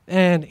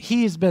 and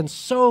he's been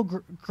so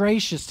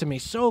gracious to me,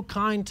 so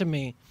kind to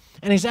me.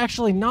 And he's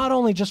actually not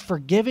only just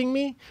forgiving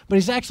me, but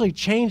he's actually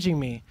changing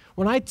me.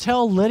 When I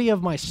tell Lydia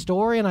of my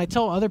story and I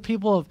tell other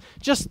people of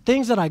just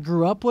things that I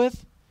grew up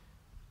with,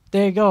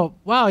 they go,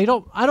 wow,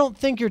 I don't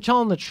think you're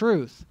telling the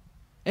truth.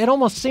 It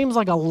almost seems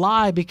like a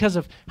lie because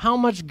of how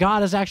much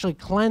God has actually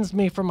cleansed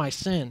me from my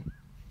sin.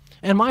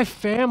 And my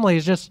family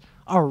is just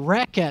a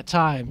wreck at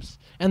times,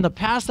 and the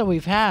past that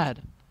we've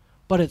had.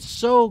 But it's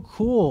so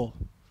cool.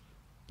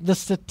 The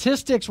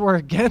statistics were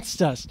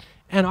against us,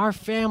 and our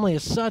family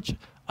is such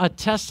a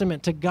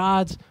testament to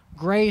God's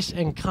grace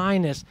and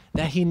kindness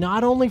that he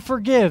not only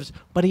forgives,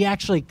 but he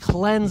actually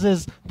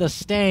cleanses the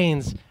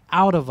stains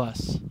out of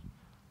us.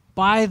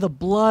 By the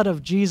blood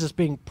of Jesus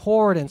being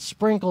poured and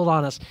sprinkled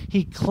on us,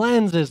 he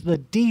cleanses the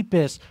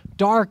deepest,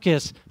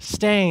 darkest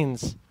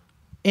stains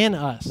in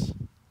us.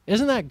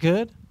 Isn't that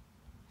good?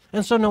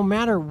 And so no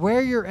matter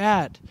where you're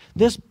at,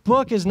 this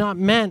book is not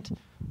meant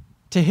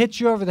to hit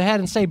you over the head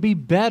and say, be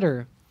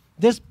better.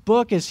 This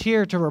book is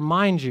here to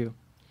remind you.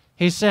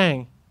 He's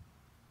saying,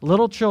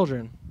 little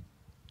children,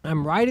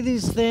 I'm writing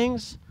these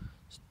things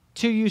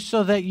to you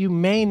so that you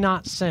may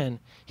not sin.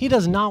 He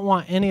does not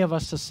want any of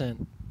us to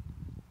sin.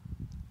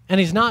 And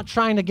he's not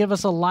trying to give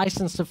us a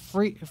license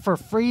for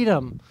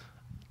freedom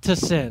to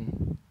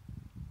sin.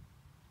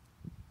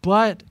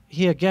 But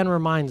he again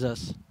reminds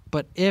us,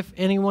 but if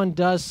anyone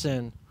does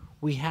sin,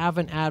 we have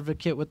an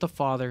advocate with the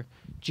Father,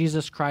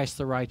 Jesus Christ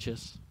the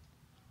righteous.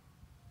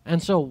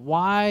 And so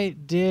why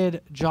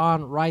did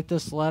John write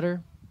this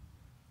letter?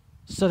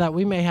 So that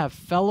we may have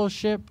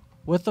fellowship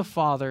with the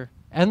Father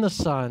and the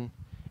Son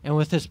and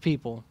with his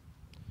people.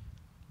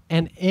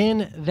 And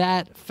in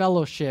that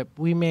fellowship,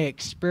 we may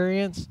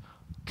experience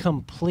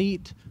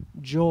complete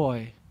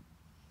joy.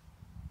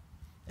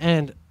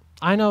 And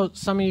I know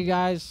some of you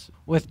guys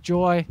with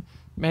joy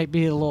may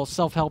be a little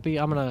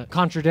self-helpy. I'm going to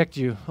contradict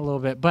you a little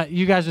bit. But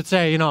you guys would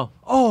say,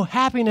 oh,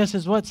 happiness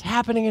is what's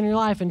happening in your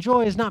life, and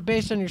joy is not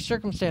based on your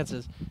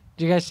circumstances.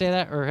 Do you guys say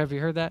that, or have you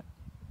heard that?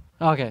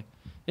 Okay.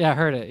 Yeah, I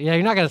heard it. Yeah,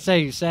 you're not going to say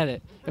you said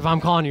it if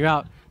I'm calling you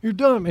out. You're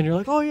dumb. And you're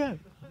like, oh, yeah.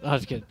 I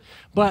was kidding.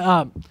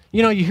 But,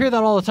 you hear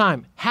that all the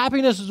time.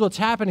 Happiness is what's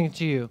happening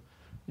to you.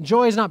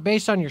 Joy is not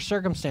based on your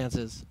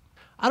circumstances.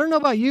 I don't know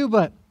about you,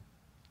 but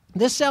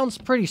this sounds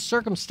pretty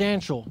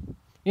circumstantial.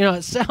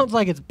 It sounds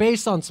like it's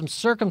based on some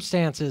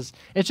circumstances.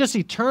 It's just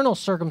eternal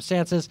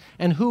circumstances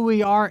and who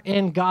we are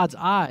in God's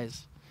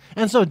eyes.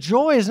 And so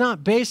joy is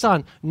not based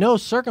on no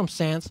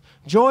circumstance.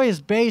 Joy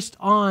is based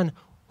on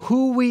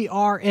who we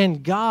are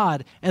in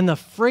God and the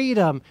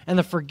freedom and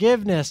the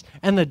forgiveness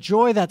and the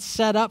joy that's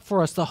set up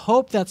for us, the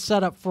hope that's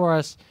set up for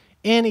us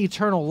in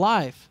eternal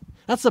life.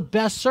 That's the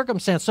best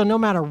circumstance. So no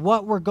matter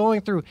what we're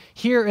going through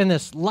here in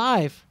this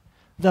life,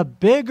 the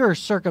bigger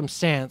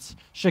circumstance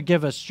should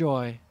give us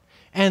joy.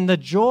 And the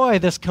joy,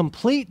 this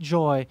complete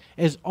joy,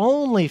 is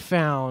only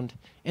found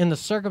in the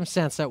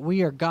circumstance that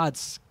we are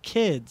God's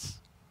kids,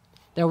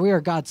 that we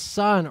are God's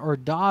son or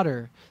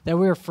daughter, that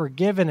we are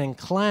forgiven and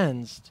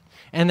cleansed,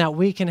 and that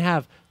we can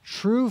have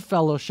true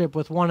fellowship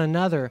with one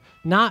another,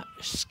 not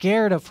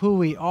scared of who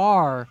we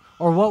are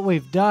or what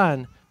we've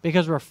done,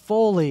 because we're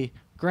fully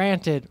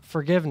granted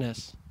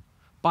forgiveness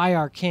by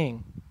our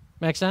King.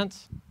 Make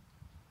sense?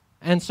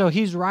 And so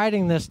he's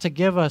writing this to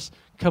give us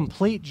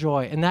complete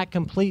joy, and that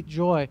complete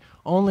joy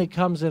only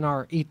comes in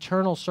our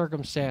eternal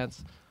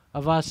circumstance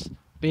of us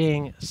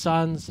being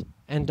sons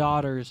and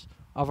daughters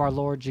of our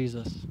Lord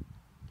Jesus,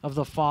 of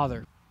the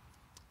Father.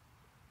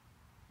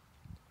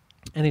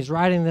 And he's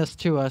writing this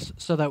to us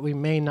so that we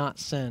may not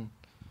sin.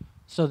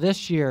 So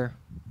this year,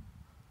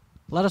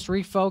 let us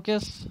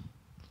refocus.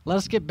 Let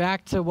us get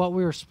back to what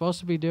we were supposed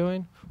to be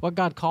doing, what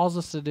God calls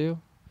us to do.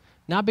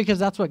 Not because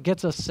that's what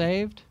gets us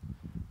saved,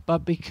 but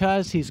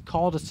because he's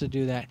called us to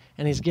do that,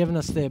 and he's given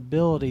us the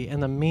ability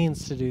and the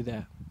means to do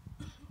that.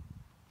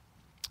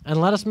 And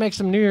let us make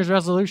some New Year's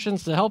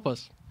resolutions to help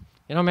us.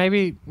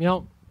 Maybe,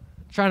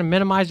 trying to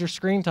minimize your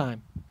screen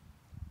time.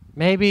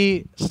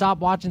 Maybe stop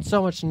watching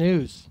so much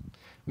news.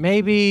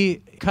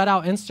 Maybe cut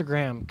out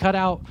Instagram, cut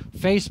out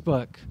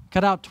Facebook,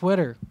 cut out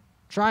Twitter.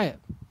 Try it.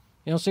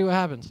 See what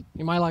happens.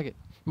 You might like it.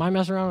 You might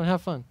mess around and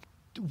have fun.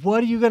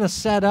 What are you going to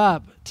set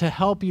up to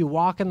help you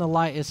walk in the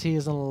light as he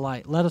is in the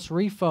light? Let us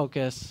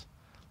refocus.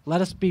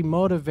 Let us be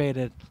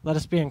motivated. Let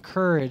us be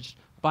encouraged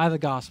by the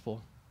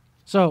gospel.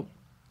 So,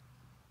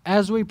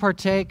 as we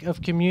partake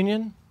of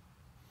communion,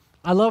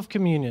 I love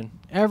communion.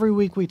 Every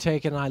week we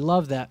take it, and I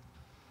love that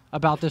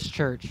about this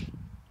church.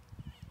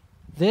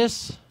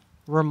 This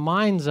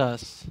reminds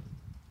us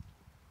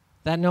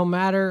that no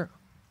matter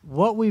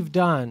what we've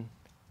done,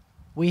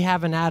 we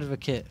have an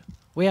advocate.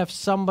 We have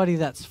somebody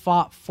that's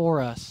fought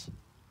for us.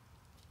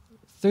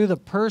 Through the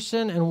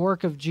person and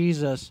work of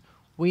Jesus,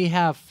 we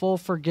have full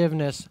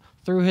forgiveness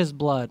through his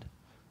blood,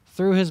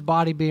 through his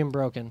body being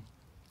broken.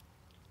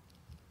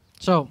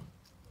 So,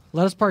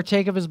 let us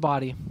partake of his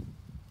body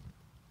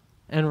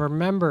and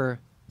remember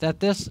that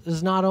this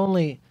is not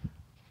only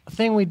a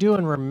thing we do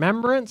in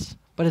remembrance,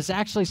 but it's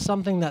actually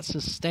something that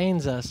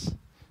sustains us.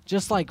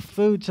 Just like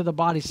food to the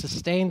body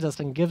sustains us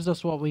and gives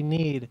us what we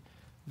need,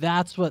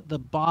 that's what the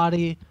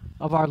body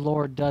of our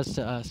Lord does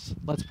to us.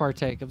 Let's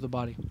partake of the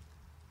body.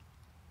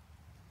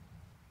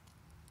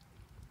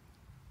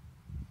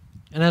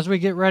 And as we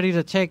get ready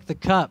to take the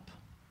cup,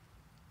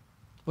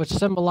 which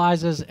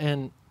symbolizes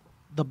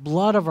the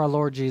blood of our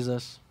Lord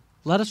Jesus,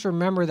 let us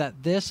remember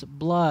that this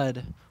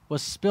blood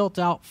was spilt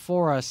out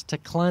for us to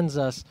cleanse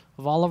us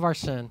of all of our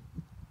sin,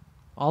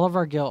 all of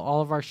our guilt,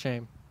 all of our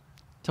shame,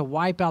 to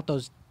wipe out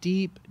those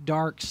deep,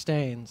 dark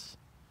stains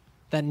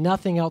that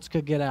nothing else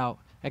could get out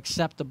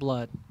except the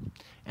blood.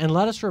 And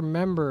let us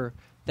remember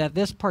that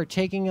this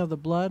partaking of the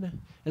blood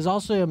is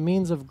also a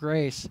means of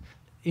grace.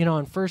 In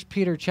 1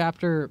 Peter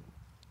chapter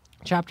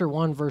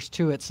 1, verse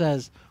 2, it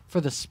says, for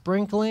the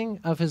sprinkling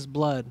of his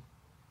blood.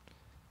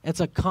 It's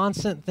a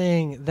constant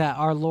thing that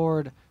our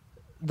Lord,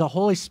 the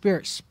Holy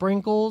Spirit,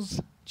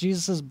 sprinkles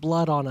Jesus'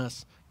 blood on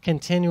us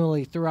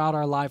continually throughout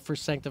our life for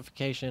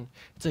sanctification.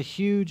 It's a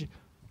huge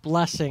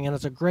blessing, and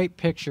it's a great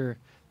picture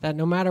that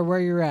no matter where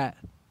you're at,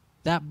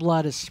 that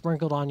blood is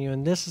sprinkled on you,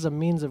 and this is a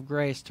means of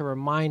grace to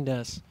remind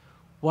us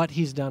what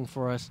he's done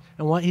for us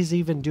and what he's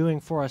even doing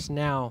for us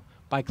now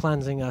by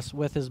cleansing us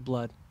with his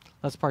blood.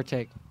 Let's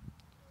partake.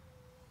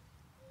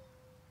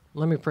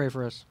 Let me pray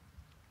for us.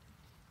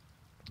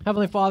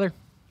 Heavenly Father,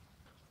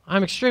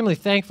 I'm extremely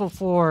thankful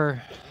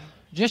for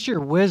just your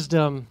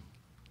wisdom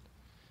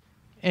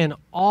in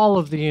all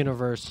of the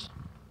universe,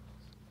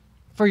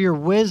 for your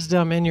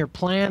wisdom in your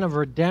plan of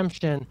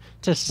redemption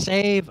to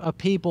save a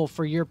people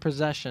for your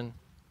possession.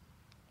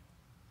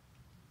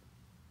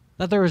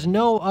 That there is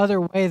no other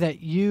way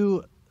that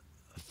you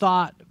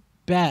thought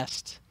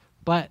best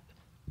but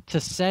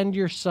to send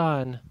your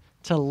Son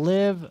to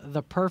live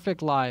the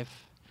perfect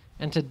life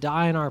and to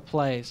die in our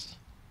place.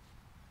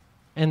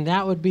 And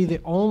that would be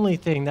the only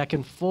thing that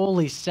can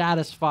fully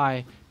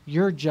satisfy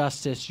your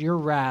justice, your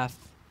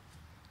wrath.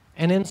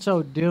 And in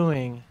so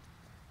doing,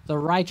 the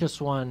righteous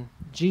one,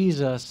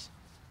 Jesus,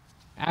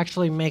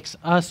 actually makes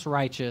us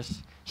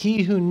righteous.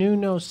 He who knew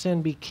no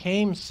sin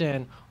became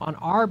sin on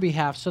our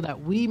behalf so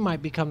that we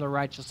might become the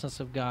righteousness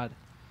of God.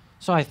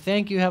 So I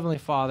thank you, Heavenly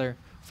Father,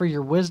 for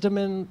your wisdom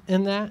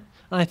in that.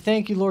 And I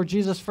thank you, Lord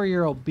Jesus, for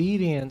your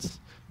obedience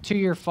to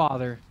your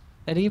Father,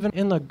 that even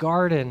in the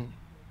garden,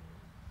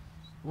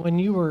 when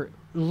you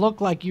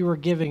looked like you were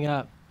giving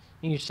up,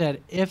 and you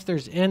said, if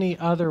there's any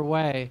other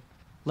way,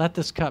 let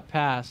this cup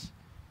pass.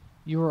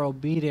 You were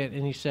obedient,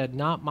 and you said,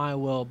 not my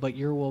will, but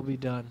your will be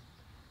done.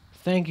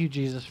 Thank you,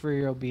 Jesus, for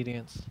your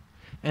obedience.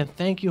 And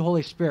thank you,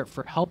 Holy Spirit,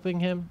 for helping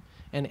him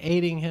and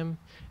aiding him,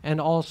 and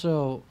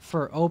also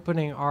for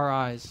opening our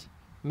eyes,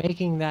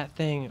 making that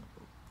thing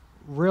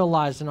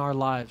realized in our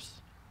lives.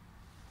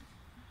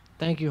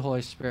 Thank you,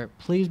 Holy Spirit.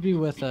 Please be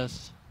with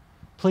us.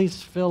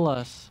 Please fill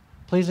us.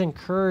 Please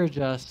encourage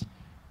us,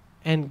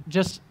 and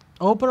just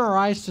open our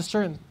eyes to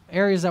certain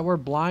areas that we're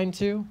blind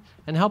to,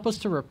 and help us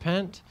to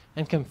repent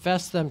and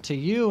confess them to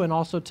you and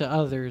also to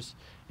others.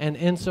 And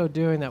in so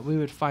doing, that we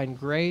would find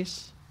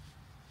grace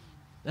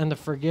and the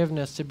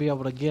forgiveness to be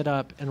able to get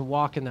up and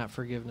walk in that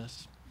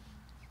forgiveness.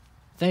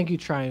 Thank you,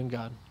 Triune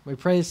God. We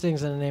pray these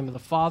things in the name of the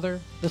Father,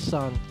 the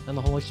Son, and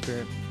the Holy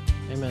Spirit.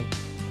 Amen.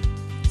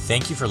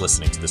 Thank you for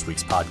listening to this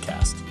week's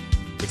podcast.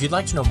 If you'd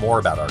like to know more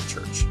about our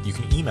church, you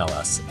can email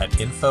us at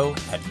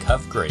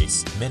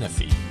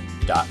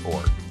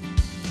info@covgracemenifee.org.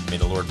 May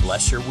the Lord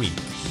bless your week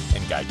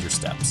and guide your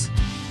steps.